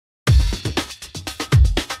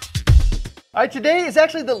All right, today is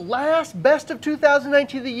actually the last best of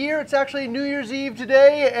 2019 of the year. It's actually New Year's Eve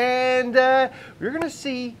today, and we're going to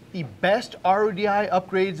see the best RODI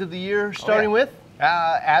upgrades of the year, starting with?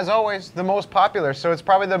 As always, the most popular. So it's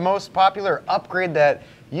probably the most popular upgrade that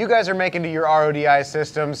you guys are making to your RODI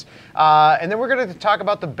systems. And then we're going to talk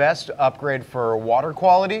about the best upgrade for water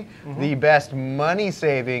quality, the best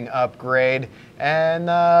money-saving upgrade, and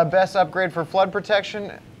best upgrade for flood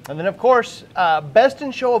protection. And then, of course, best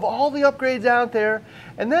in show of all the upgrades out there,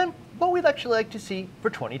 and then what we'd actually like to see for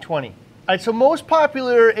 2020. All right, so most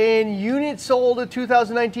popular in units sold in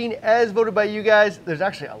 2019 as voted by you guys. There's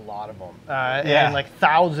actually a lot of them, and like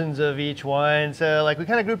thousands of each one. So like we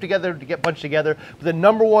kind of grouped together to get bunched together. But the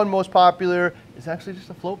 #1 most popular is actually just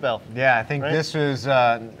a float valve. Yeah, I think this is,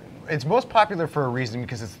 it's most popular for a reason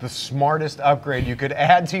because it's the smartest upgrade you could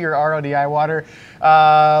add to your RODI water.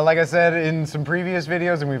 Like I said in some previous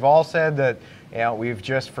videos, and we've all said that, you know, we've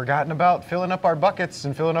just forgotten about filling up our buckets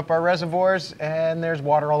and filling up our reservoirs, and there's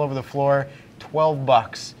water all over the floor.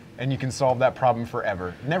 $12, and you can solve that problem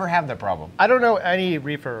forever. Never have that problem. I don't know any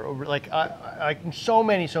reefer, like so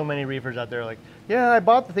many reefers out there, like, yeah, I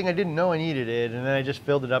bought the thing, I didn't know I needed it, and then I just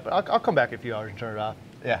filled it up. I'll come back in a few hours and turn it off.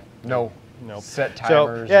 Yeah, no. Nope. Set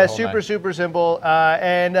timers. So, yeah, super simple.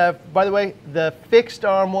 And by the way, the fixed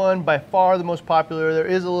arm one, by far the most popular. There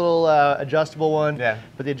is a little adjustable one,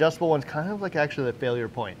 but the adjustable one's kind of like actually the failure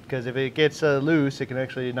point, because if it gets loose, it can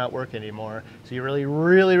actually not work anymore. So you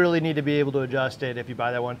really need to be able to adjust it if you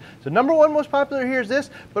buy that one. So #1 most popular here is this,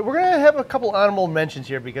 but we're gonna have a couple honorable mentions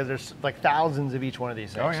here because there's like thousands of each one of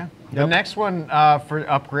these things. Oh yeah. The next one for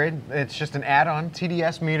upgrade, it's just an add-on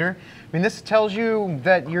TDS meter. I mean, this tells you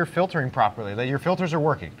that you're filtering properly, that your filters are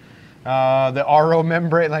working. The RO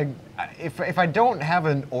membrane, like if I don't have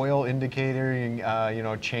an oil indicating, you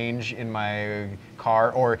know, change in my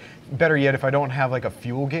car, or better yet, if I don't have like a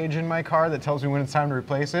fuel gauge in my car that tells me when it's time to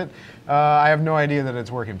replace it, I have no idea that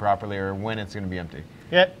it's working properly or when it's going to be empty.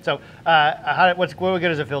 Yeah, so what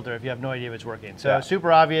good is a filter if you have no idea if it's working? So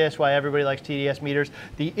super obvious why everybody likes TDS meters.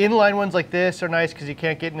 The inline ones like this are nice because you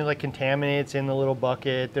can't get into like contaminants in the little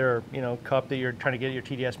bucket or, you know, cup that you're trying to get your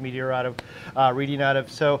TDS meter out of, reading out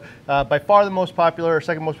of. So by far the most popular, or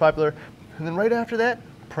second most popular. And then right after that,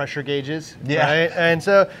 pressure gauges, right? And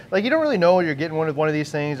so like you don't really know what you're getting one of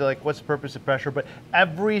these things, like what's the purpose of pressure, but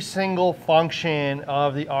every single function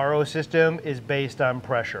of the RO system is based on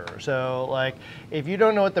pressure. So like if you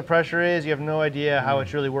don't know what the pressure is, you have no idea how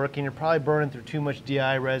it's really working, you're probably burning through too much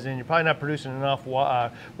DI resin, you're probably not producing enough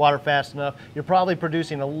water fast enough, you're probably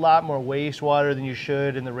producing a lot more wastewater than you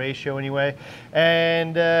should in the ratio anyway.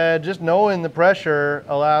 And just knowing the pressure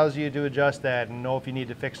allows you to adjust that and know if you need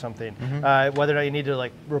to fix something. Whether or not you need to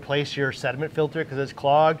like replace your sediment filter because it's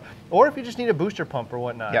clogged, or if you just need a booster pump or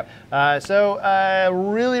whatnot.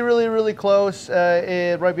 Really close.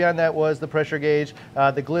 Right behind that was the pressure gauge.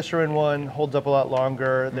 The glycerin one holds up a lot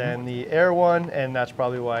longer than the air one, and that's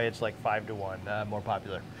probably why it's like 5 to 1 more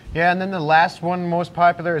popular. Yeah, and then the last one most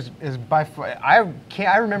popular is by far,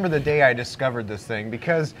 I remember the day I discovered this thing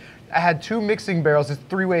because I had 2 mixing barrels, this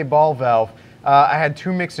 3-way ball valve. I had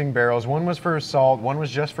 2 mixing barrels. One was for salt, one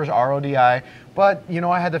was just for RODI. But, you know,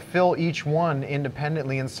 I had to fill each one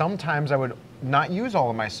independently, and sometimes I would not use all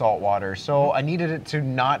of my salt water. So I needed it to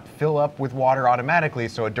not fill up with water automatically.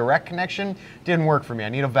 So a direct connection didn't work for me. I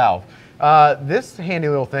need a valve. This handy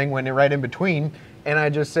little thing went right in between, and I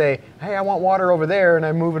just say, hey, I want water over there, and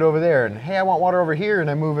I move it over there. And hey, I want water over here, and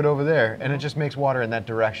I move it over there. And it just makes water in that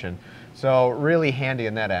direction. So really handy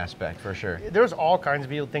in that aspect, for sure. There's all kinds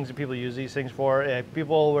of things that people use these things for.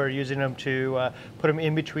 People were using them to put them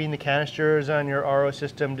in between the canisters on your RO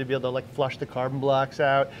system to be able to like flush the carbon blocks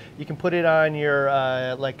out. You can put it on your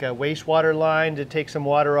like a wastewater line to take some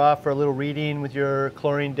water off for a little reading with your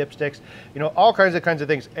chlorine dipsticks. You know, all kinds of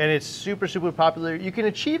things. And it's super popular. You can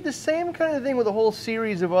achieve the same kind of thing with a whole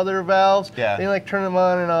series of other valves. Yeah. You like turn them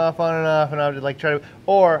on and off, and I would like try to,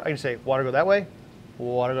 or I can say water go that way,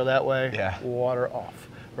 water go that way, water off,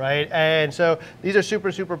 right? And so these are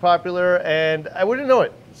super popular, and I wouldn't know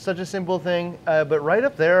it. Such a simple thing, but right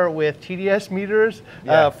up there with TDS meters,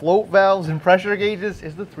 float valves, and pressure gauges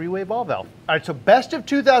is the 3-way ball valve. All right, so best of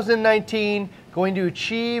 2019, going to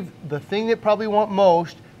achieve the thing that probably want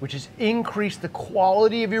most, which is increase the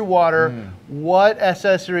quality of your water. What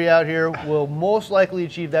accessory out here will most likely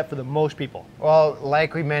achieve that for the most people? Well,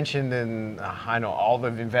 like we mentioned in, I know, all the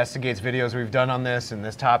Investigates videos we've done on this and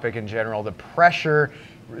this topic in general, the pressure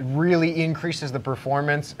really increases the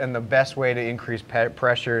performance, and the best way to increase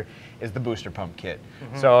pressure is the booster pump kit.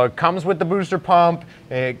 So it comes with the booster pump,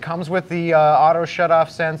 it comes with the auto shut-off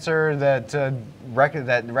sensor that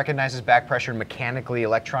recognizes back pressure and mechanically,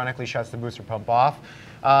 electronically shuts the booster pump off,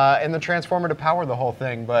 and the transformer to power the whole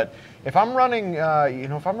thing. But if I'm running,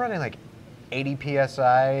 if I'm running like 80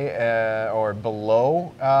 PSI or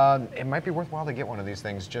below, it might be worthwhile to get one of these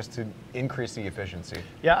things just to increase the efficiency.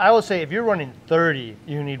 Yeah, I will say if you're running 30,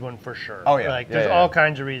 you need one for sure. Oh yeah. Like there's all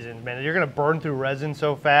kinds of reasons, man. You're gonna burn through resin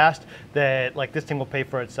so fast that like this thing will pay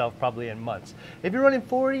for itself probably in months. If you're running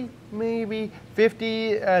 40, maybe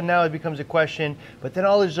 50, now it becomes a question. But then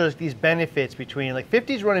all there's these benefits between like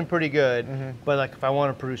 50 is running pretty good, but like if I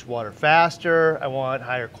want to produce water faster, I want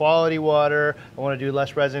higher quality water, I want to do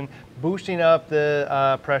less resin. Boosting up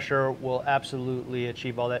the pressure will absolutely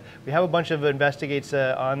achieve all that. We have a bunch of investigates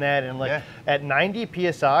on that, and like at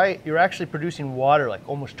 90 PSI, you're actually producing water like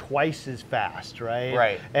almost twice as fast, right?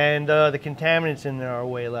 Right. And the contaminants in there are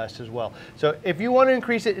way less as well. So if you want to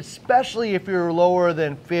increase it, especially if you're lower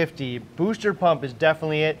than 50, booster pump is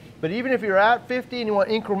definitely it. But even if you're at 50 and you want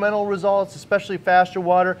incremental results, especially faster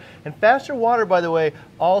water, and faster water, by the way,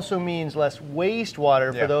 also means less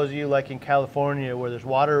wastewater for those of you like in California where there's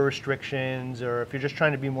water restrictions, or if you're just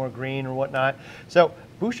trying to be more green or whatnot. So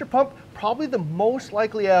booster pump, probably the most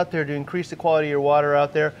likely out there to increase the quality of your water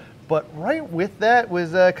out there. But right with that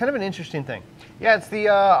was kind of an interesting thing. Yeah, it's the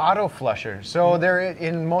auto flusher. So they're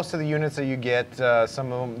in most of the units that you get.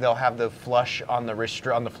 Some of them they'll have the flush on the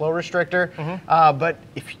flow restrictor. But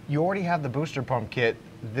if you already have the booster pump kit,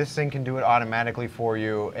 this thing can do it automatically for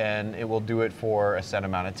you, and it will do it for a set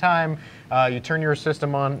amount of time. You turn your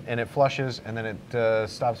system on, and it flushes, and then it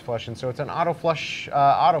stops flushing. So it's an auto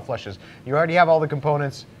flushes. You already have all the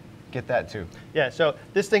components. Get that too. Yeah, so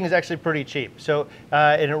this thing is actually pretty cheap. So,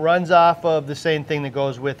 and it runs off of the same thing that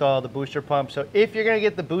goes with all the booster pumps. So if you're gonna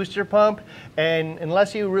get the booster pump, and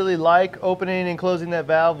unless you really like opening and closing that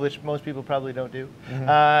valve, which most people probably don't do,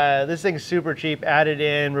 this thing's super cheap. Add it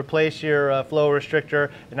in, replace your flow restrictor,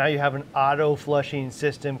 and now you have an auto flushing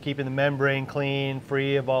system, keeping the membrane clean,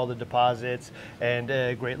 free of all the deposits, and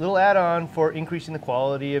a great little add-on for increasing the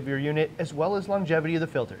quality of your unit, as well as longevity of the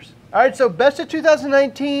filters. All right, so best of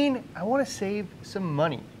 2019, I wanna save some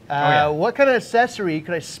money. What kind of accessory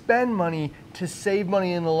could I spend money to save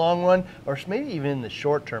money in the long run, or maybe even in the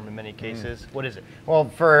short term in many cases? What is it? Well,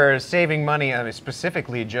 for saving money, I mean,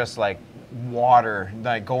 specifically just like water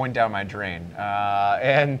like going down my drain.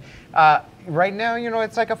 Right now,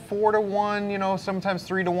 it's like a 4-to-1, sometimes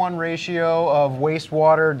 3-to-1 ratio of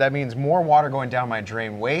wastewater. That means more water going down my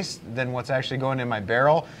drain waste than what's actually going in my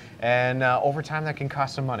barrel. And over time, that can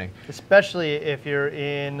cost some money. Especially if you're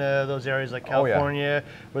in those areas like California,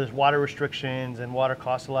 where there's water restrictions and water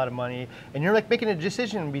costs a lot of money. And you're like making a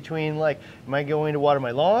decision between like, am I going to water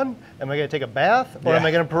my lawn? Am I going to take a bath? Or am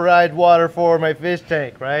I going to provide water for my fish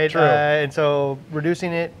tank, right? True. And so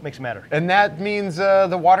reducing it makes it matter. And that means the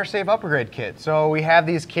WaterSave upgrade kit. So we have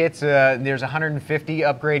these kits. There's a 150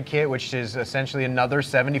 upgrade kit, which is essentially another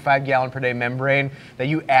 75 gallon per day membrane that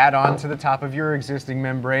you add on to the top of your existing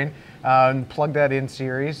membrane. And plug that in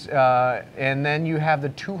series, and then you have the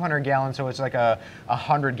 200 gallon, so it's like a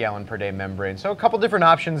 100 gallon per day membrane. So a couple different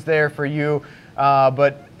options there for you,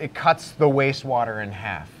 but it cuts the wastewater in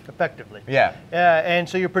half. Effectively. Yeah. And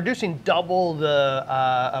so you're producing double the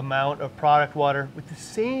amount of product water with the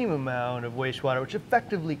same amount of wastewater, which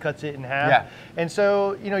effectively cuts it in half. Yeah. And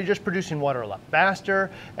so, you're just producing water a lot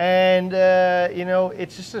faster, and,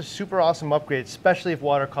 it's just a super awesome upgrade, especially if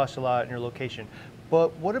water costs a lot in your location.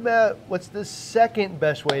 But what's the second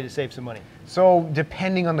best way to save some money? So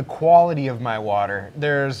depending on the quality of my water,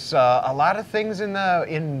 there's a lot of things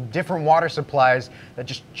in different water supplies that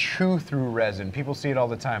just chew through resin. People see it all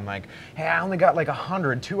the time, like, hey, I only got like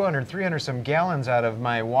 100, 200, 300 some gallons out of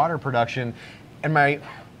my water production, and my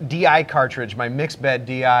DI cartridge, my mixed bed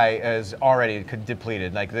DI, is already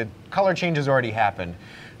depleted. Like the color change has already happened.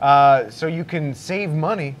 So you can save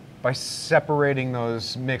money by separating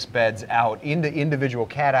those mixed beds out into individual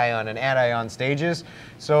cation and anion stages.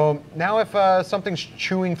 So now if something's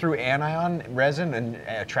chewing through anion resin and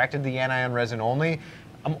attracted to the anion resin only,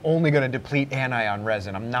 I'm only going to deplete anion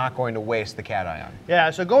resin. I'm not going to waste the cation.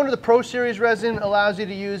 Yeah, so going to the Pro Series resin allows you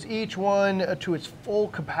to use each one to its full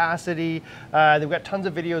capacity. They've got tons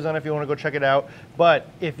of videos on it if you want to go check it out. But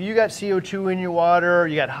if you got CO2 in your water,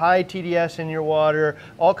 you got high TDS in your water,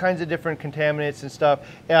 all kinds of different contaminants and stuff,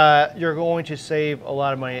 you're going to save a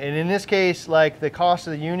lot of money. And in this case, like the cost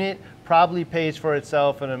of the unit probably pays for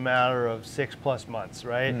itself in a matter of 6+ months,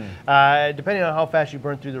 right? Depending on how fast you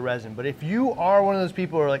burn through the resin. But if you are one of those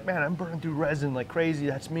people who are like, man, I'm burning through resin like crazy,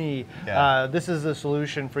 that's me, this is the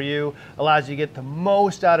solution for you. Allows you to get the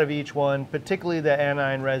most out of each one, particularly the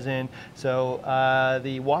aniline resin. So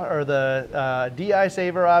the DI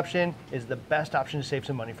saver option is the best option to save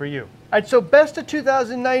some money for you. All right, so best of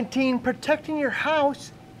 2019, protecting your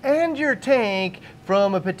house and your tank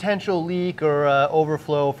from a potential leak or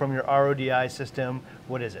overflow from your RODI system.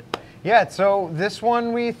 What is it? Yeah, so this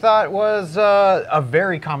one we thought was a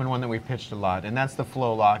very common one that we've pitched a lot, and that's the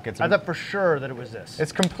flow lock. I thought for sure that it was this.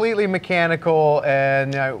 It's completely mechanical,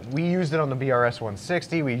 and we used it on the BRS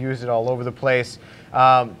 160. We used it all over the place.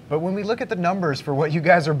 But when we look at the numbers for what you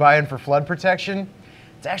guys are buying for flood protection,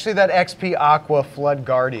 it's actually that XP Aqua Flood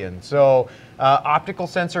Guardian. So optical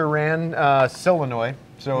sensor ran solenoid,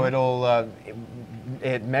 so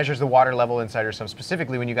it measures the water level inside your sump.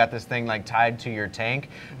 Specifically, when you got this thing like tied to your tank,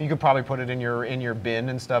 you could probably put it in your bin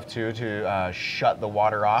and stuff too to shut the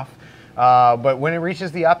water off. But when it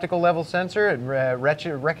reaches the optical level sensor, it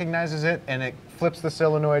recognizes it and it flips the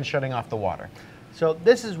solenoid, shutting off the water. So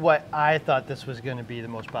this is what I thought this was going to be the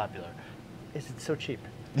most popular. Is it so cheap?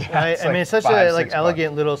 Yeah, right? I like mean, it's such $5, a $6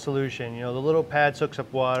 elegant little solution. You know, the little pad soaks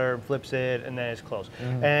up water, flips it, and then it's closed.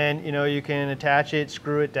 And you know, you can attach it,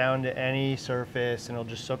 screw it down to any surface, and it'll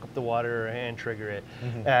just soak up the water and trigger it.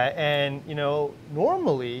 And you know,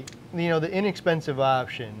 normally, you know, the inexpensive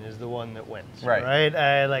option is the one that wins, right?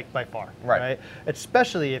 Like by far, right?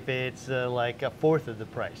 Especially if it's like 1/4 of the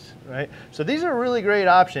price, right? So these are really great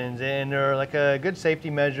options, and they're like a good safety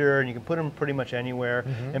measure, and you can put them pretty much anywhere.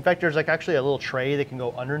 In fact, there's like actually a little tray that can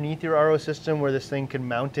go underneath your RO system where this thing can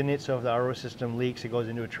mount in it, so if the RO system leaks, it goes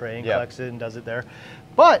into a tray and collects it and does it there.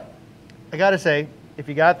 But I gotta say, if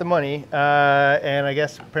you got the money, and I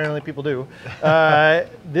guess apparently people do,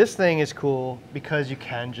 this thing is cool because you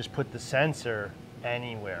can just put the sensor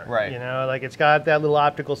anywhere. You know, like it's got that little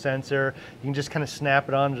optical sensor. You can just kind of snap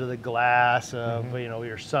it onto the glass of you know,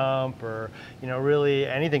 your sump, or you know, really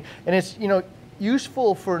anything. And it's, you know,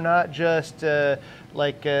 useful for not just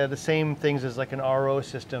like the same things as like an RO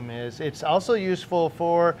system is. It's also useful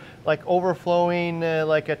for like overflowing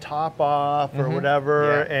like a top off or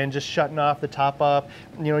whatever, and just shutting off the top off.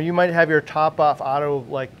 You know, you might have your top off auto,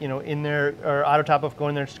 like, you know, in there, or auto top off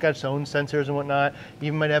going there. It's got its own sensors and whatnot. You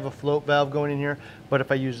even might have a float valve going in here. But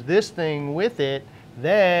if I use this thing with it,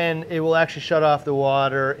 then it will actually shut off the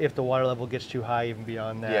water if the water level gets too high, even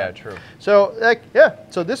beyond that. Yeah, true. So, like, yeah,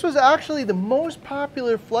 so this was actually the most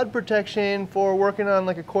popular flood protection for working on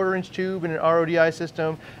like a 1/4 inch tube in an RODI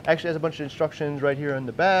system. Actually has a bunch of instructions right here on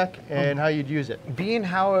the back and how you'd use it. Being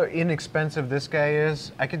how inexpensive this guy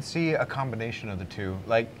is, I could see a combination of the two.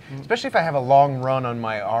 Like, especially if I have a long run on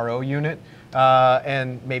my RO unit,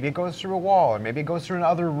 and maybe it goes through a wall, or maybe it goes through in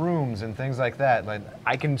other rooms and things like that. Like,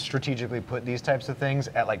 I can strategically put these types of things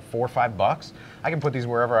at like $4 or $5. I can put these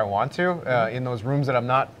wherever I want to, in those rooms that I'm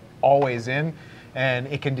not always in, and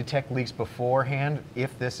it can detect leaks beforehand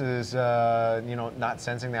if this is you know, not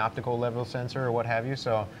sensing the optical level sensor or what have you.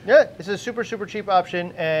 So yeah, it's a super cheap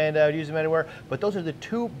option, and I would use them anywhere. But those are the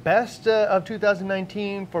two best of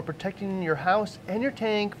 2019 for protecting your house and your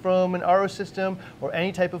tank from an RO system or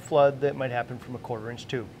any type of flood that might happen from a 1/4 inch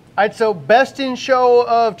tube. All right, so best in show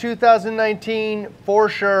of 2019, for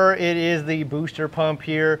sure, it is the booster pump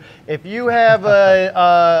here. If you have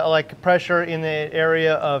like pressure in the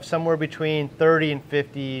area of somewhere between 30 and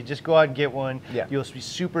 50, just go out and get one. You'll be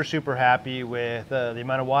super happy with the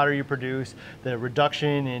amount of water you produce. The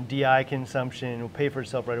reduction in DI consumption will pay for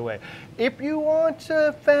itself right away. If you want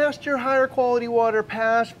faster, higher quality water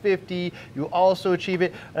past 50, you also achieve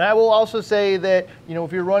it. And I will also say that, you know,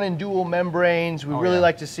 if you're running dual membranes, we really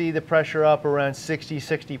like to see the pressure up around 60,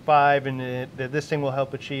 65, and this thing will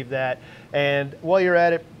help achieve that. And while you're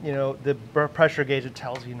at it, you know, the pressure gauge, it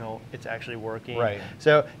tells you, know, it's actually working.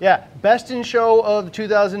 So yeah, best in show of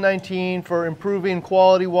 2019 for improving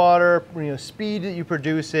quality water, you know, speed that you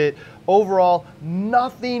produce it. Overall,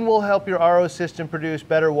 nothing will help your RO system produce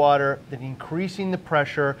better water than increasing the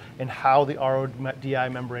pressure and how the RODI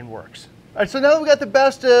membrane works. All right, so now that we got the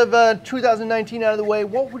best of 2019 out of the way,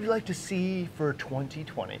 what would you like to see for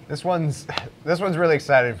 2020? This one's really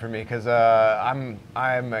exciting for me because I'm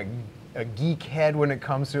a geek head when it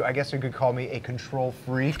comes to, I guess you could call me a control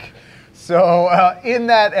freak. So in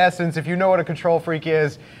that essence, if you know what a control freak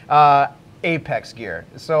is, Apex gear.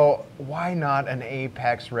 So why not an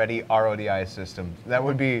Apex ready RODI system? That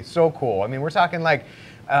would be so cool. I mean, we're talking like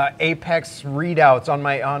apex readouts on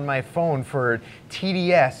my phone for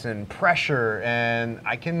TDS and pressure, and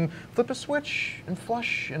I can flip a switch and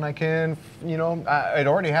flush, and I can, you know, I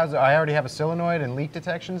already have a solenoid and leak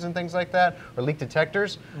detections and things like that, or leak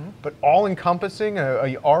detectors, but all encompassing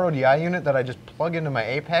a RODI unit that I just plug into my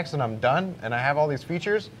apex and I'm done, and I have all these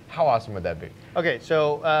features. How awesome would that be? Okay,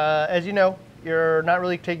 so as you know, you're not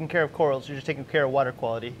really taking care of corals, you're just taking care of water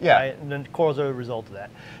quality. Yeah. Right? And then corals are a result of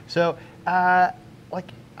that. So,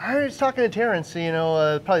 like, I was talking to Terrence, you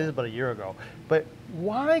know, probably this is about a year ago, but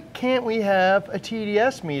why can't we have a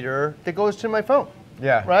TDS meter that goes to my phone?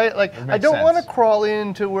 Yeah. Right? Like, I don't want to sense. crawl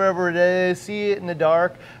into wherever it is, see it in the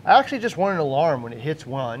dark. I actually just want an alarm when it hits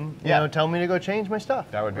one, you know, tell me to go change my stuff.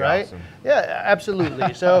 That would be right? awesome. Yeah,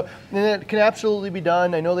 absolutely. So, and it can absolutely be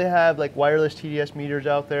done. I know they have like wireless TDS meters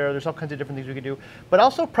out there. There's all kinds of different things we can do. But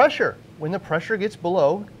also pressure. When the pressure gets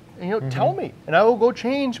below, you know, tell me, and I will go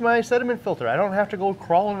change my sediment filter. I don't have to go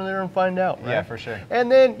crawl into there and find out. Right? Yeah, for sure.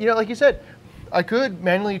 And then, you know, like you said, I could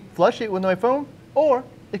manually flush it with my phone, or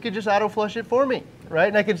it could just auto flush it for me, right?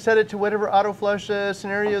 And I could set it to whatever auto flush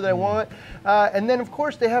scenario that I want. And then, of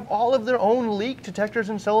course, they have all of their own leak detectors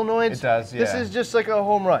and solenoids. It does, yeah. This is just like a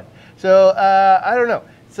home run. So I don't know.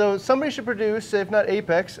 So somebody should produce, if not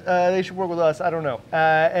Apex, they should work with us, I don't know.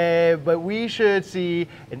 But we should see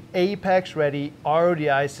an Apex-ready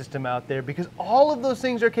RODI system out there, because all of those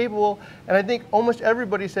things are capable, and I think almost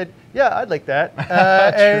everybody said, yeah, I'd like that.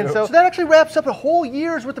 And so that actually wraps up a whole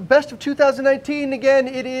year's with the best of 2019. Again,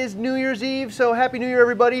 it is New Year's Eve, so Happy New Year,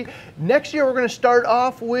 everybody. Next year, we're gonna start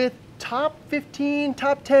off with top 15,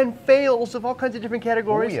 top 10 fails of all kinds of different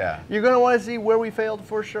categories. Oh, yeah. You're going to want to see where we failed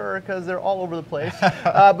for sure, because they're all over the place.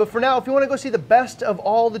 But for now, if you want to go see the best of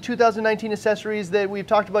all the 2019 accessories that we've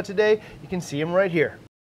talked about today, you can see them right here.